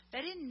way.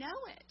 They didn't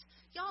know it.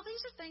 Y'all,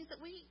 these are things that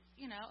we,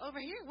 over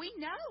here, we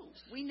know.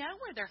 We know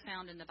where they're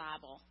found in the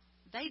Bible.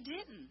 They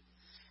didn't.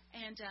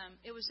 And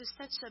it was just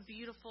such a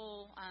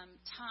beautiful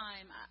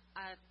time.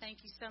 I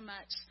thank you so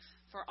much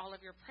for all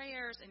of your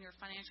prayers and your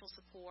financial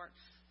support.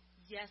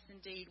 Yes,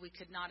 indeed, we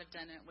could not have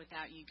done it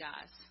without you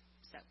guys.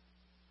 So,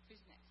 who's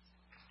next?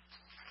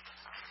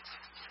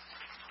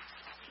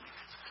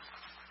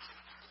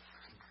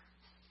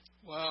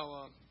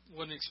 Wow,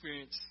 what an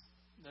experience.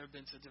 Never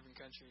been to a different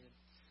country.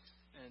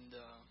 And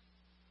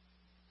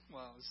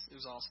wow, it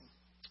was awesome.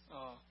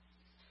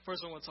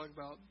 First, I want to talk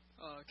about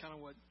kind of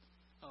what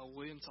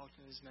William talked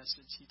in his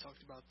message. He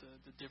talked about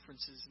the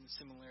differences and the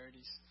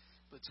similarities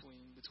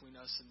between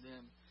us and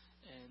them.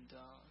 And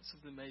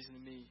something amazing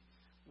to me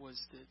was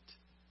that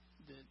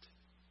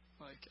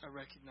I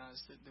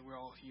recognized that we're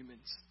all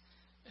humans,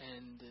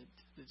 and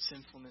that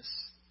sinfulness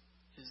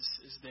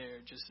is there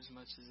just as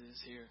much as it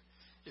is here,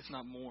 if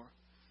not more.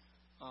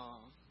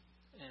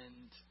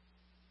 And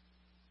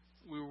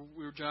we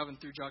were driving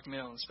through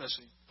Jacmel,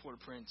 especially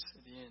Port-au-Prince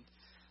at the end.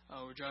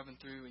 We're driving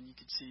through, and you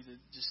could see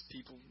just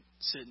people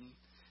sitting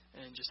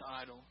and just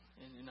idle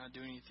and not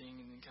doing anything,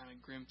 and then kind of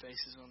grim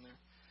faces on their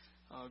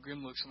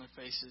grim looks on their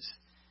faces.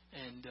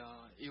 And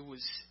it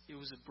was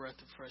a breath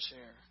of fresh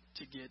air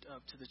to get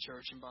up to the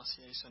church in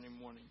Bassier Sunday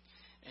morning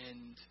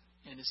and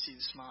to see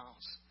the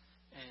smiles.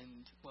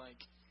 And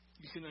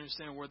you couldn't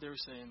understand what they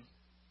were saying.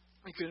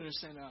 You couldn't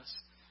understand us,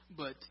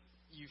 but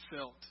you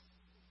felt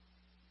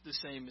the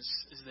same as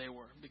they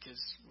were, because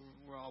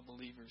we're all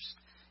believers.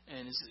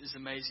 And it's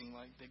amazing,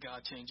 that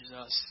God changes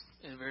us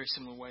in a very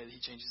similar way that He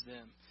changes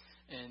them.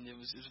 And it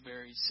was a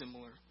very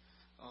similar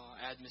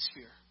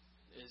atmosphere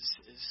as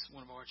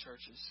one of our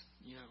churches,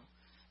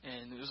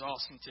 And it was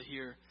awesome to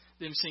hear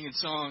them singing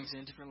songs in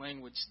a different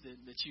language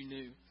that you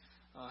knew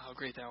how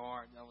great thou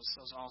art. That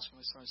was awesome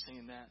when they started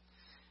singing that.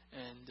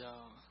 And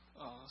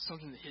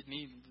something that hit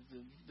me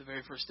the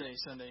very first day,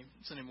 Sunday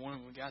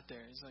morning when we got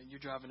there, is you're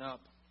driving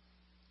up,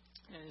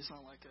 and it's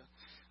not like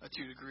a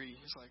 2 degree,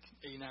 it's like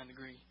 89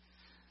 degree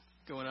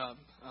going up.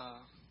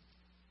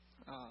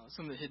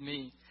 Something that hit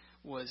me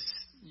was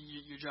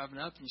you're driving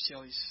up and you see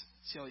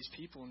all these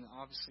people, and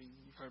obviously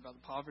you've heard about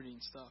the poverty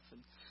and stuff,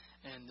 and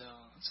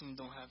some of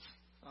them don't have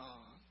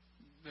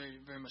very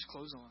very much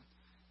clothes on,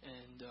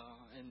 and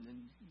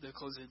the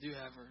clothes they do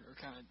have are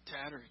kind of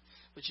tattered.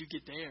 But you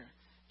get there,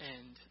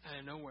 and out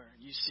of nowhere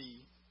you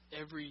see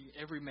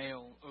every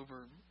male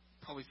over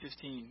probably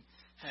 15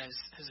 has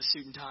a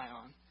suit and tie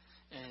on,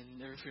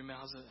 and every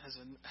female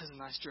has a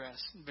nice dress,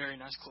 very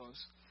nice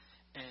clothes.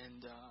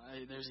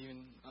 And there's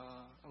even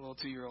a little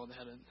 2-year-old that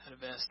had a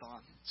vest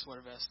on,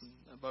 sweater vest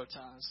and bow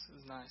ties. It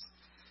was nice.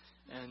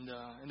 And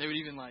they would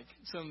even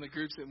some of the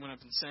groups that went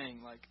up and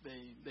sang,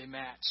 they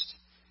matched.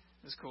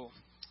 It was cool.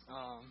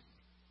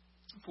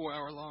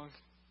 4-hour long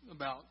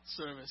about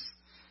service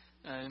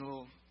in a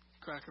little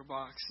cracker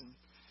box, and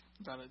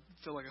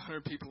felt like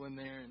 100 people in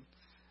there.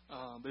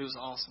 And but it was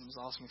awesome. It was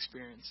an awesome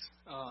experience.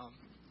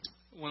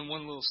 One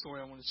little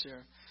story I want to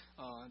share.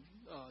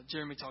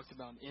 Jeremy talked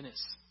about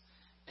Ennis.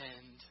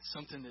 And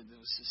something that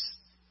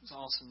was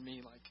awesome to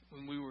me,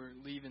 when we were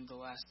leaving the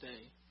last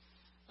day,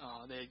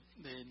 they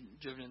had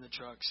driven in the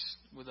trucks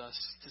with us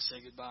to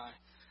say goodbye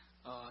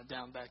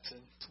down back to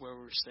where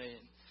we were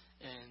staying,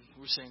 and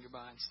we were saying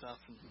goodbye and stuff.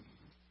 And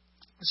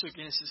I shook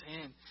Ennis's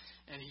hand,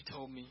 and he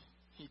told me,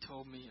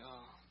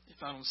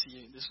 if I don't see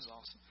you, this was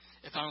awesome.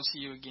 If I don't see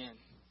you again,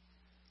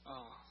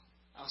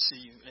 I'll see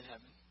you in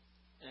heaven,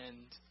 and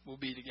we'll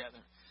be together.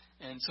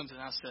 And something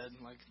I said,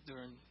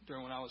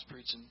 during when I was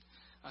preaching,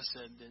 I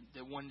said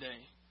that one day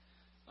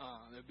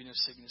there would be no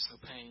sickness, no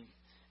pain,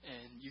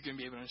 and you're going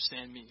to be able to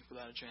understand me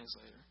without a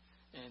translator.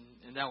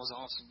 And that was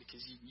awesome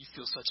because you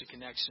feel such a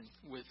connection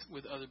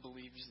with other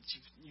believers that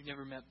you've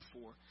never met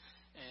before,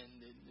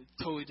 and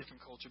totally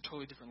different culture,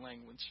 totally different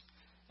language,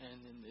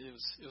 and it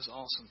was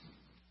awesome.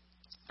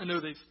 I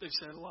know they've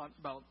said a lot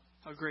about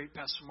how great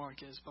Pastor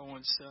Mark is, but I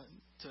wanted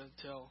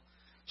to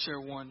share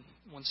one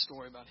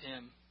story about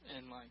him,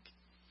 and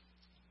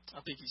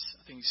I think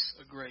he's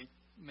a great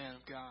man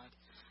of God,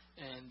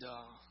 and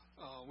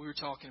we were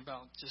talking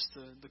about just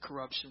the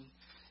corruption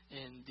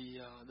in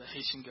the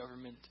Haitian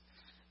government.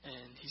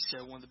 And he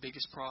said one of the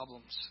biggest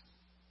problems,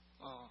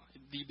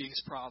 the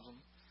biggest problem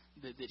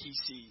that he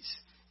sees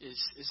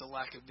is a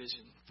lack of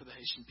vision for the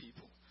Haitian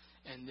people.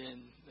 And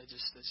then that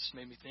just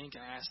made me think.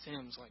 I asked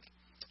him,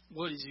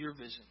 what is your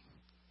vision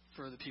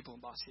for the people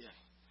in Bassier?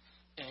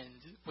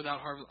 And without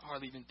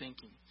hardly even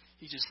thinking,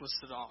 he just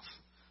listed off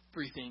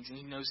 3 things, and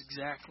he knows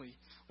exactly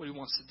what he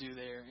wants to do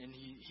there. And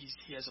he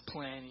has a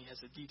plan. He has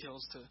the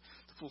details to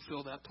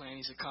fulfill that plan.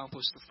 He's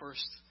accomplished the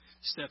first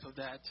step of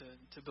that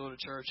to build a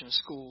church and a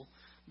school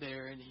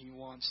there, and he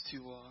wants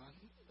to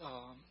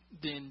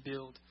then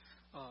build.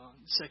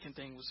 The second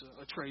thing was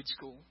a trade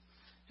school,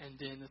 and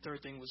then the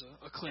third thing was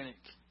a clinic.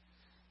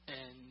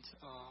 And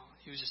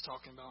he was just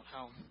talking about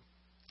how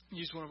he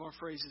used one of our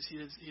phrases.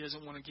 He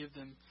doesn't want to give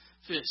them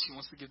fish; he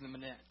wants to give them a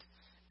net.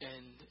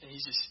 And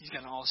he's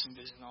got an awesome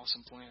vision, an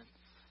awesome plan,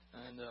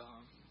 and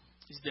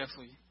he's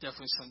definitely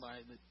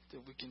somebody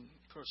that we can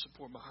put our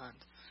support behind.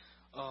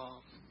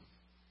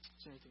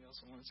 Is there anything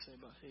else I want to say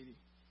about Haiti?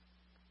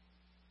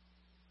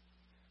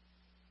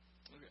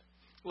 Okay.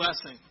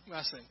 Last thing.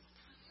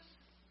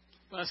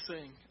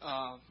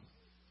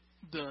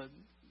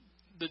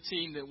 The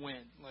team that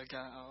went.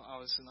 I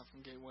was sitting up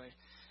from Gateway,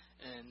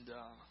 and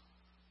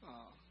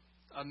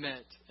I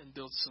met and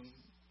built some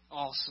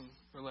awesome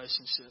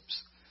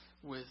relationships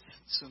with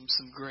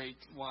some great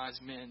wise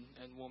men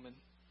and women,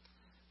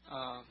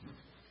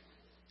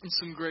 and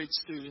some great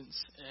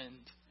students. And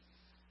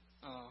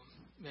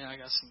man, I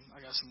got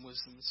some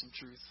wisdom and some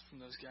truth from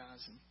those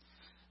guys,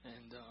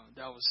 and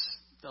that was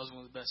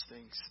one of the best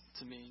things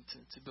to me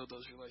to build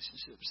those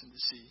relationships and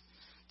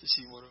to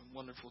see what a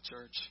wonderful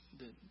church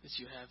that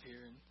you have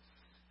here,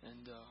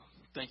 and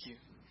thank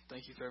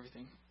you for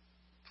everything.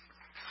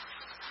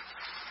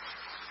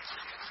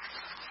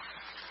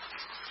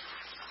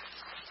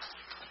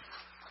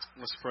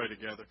 Let's pray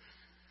together.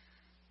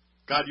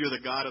 God, you're the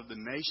God of the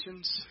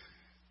nations.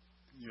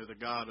 You're the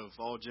God of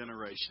all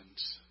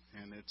generations.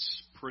 And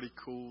it's pretty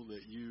cool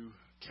that you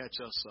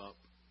catch us up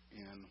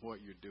in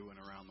what you're doing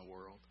around the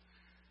world.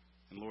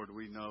 And Lord,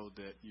 we know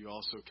that you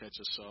also catch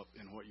us up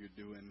in what you're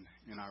doing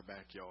in our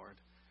backyard.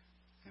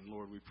 And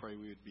Lord, we pray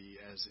we would be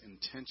as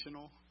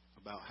intentional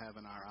about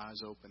having our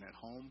eyes open at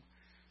home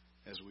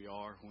as we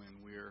are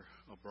when we're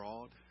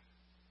abroad.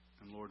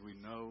 And Lord, we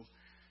know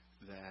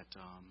that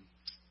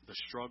the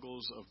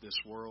struggles of this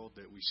world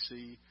that we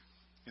see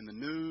in the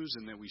news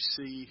and that we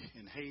see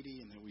in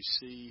Haiti and that we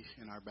see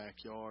in our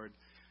backyard,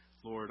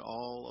 Lord,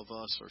 all of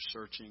us are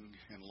searching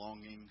and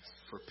longing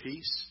for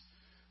peace.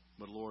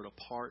 But Lord,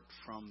 apart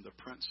from the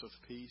Prince of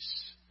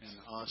Peace and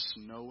us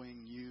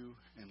knowing you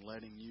and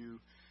letting you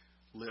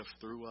live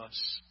through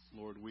us,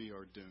 Lord, we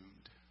are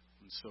doomed.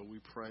 And so we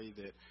pray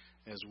that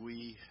as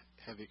we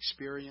have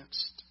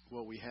experienced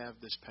what we have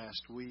this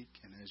past week,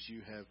 and as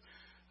you have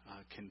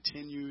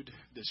continued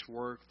this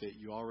work that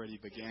you already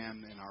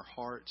began in our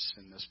hearts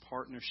and this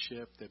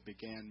partnership that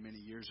began many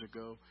years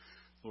ago,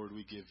 Lord,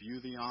 we give you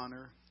the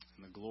honor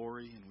and the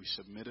glory, and we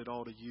submit it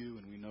all to you,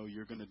 and we know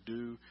you're going to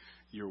do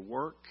your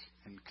work,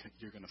 and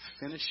you're going to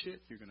finish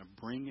it. You're going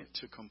to bring it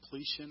to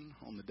completion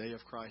on the day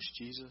of Christ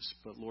Jesus.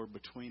 But, Lord,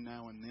 between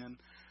now and then,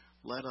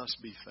 let us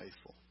be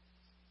faithful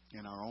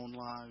in our own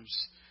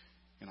lives,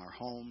 in our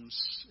homes,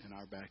 in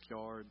our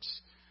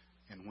backyards,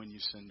 and when you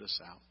send us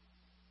out.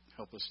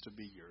 Help us to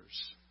be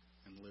yours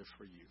and live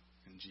for you.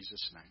 In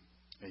Jesus'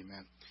 name,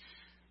 amen.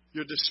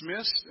 You're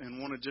dismissed,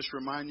 and want to just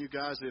remind you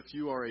guys, if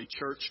you are a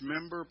church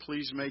member,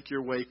 please make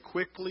your way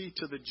quickly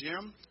to the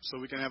gym so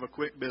we can have a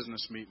quick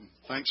business meeting.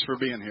 Thanks for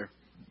being here.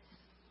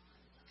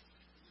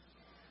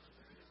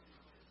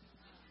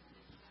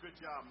 Good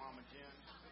job, Mama Jen.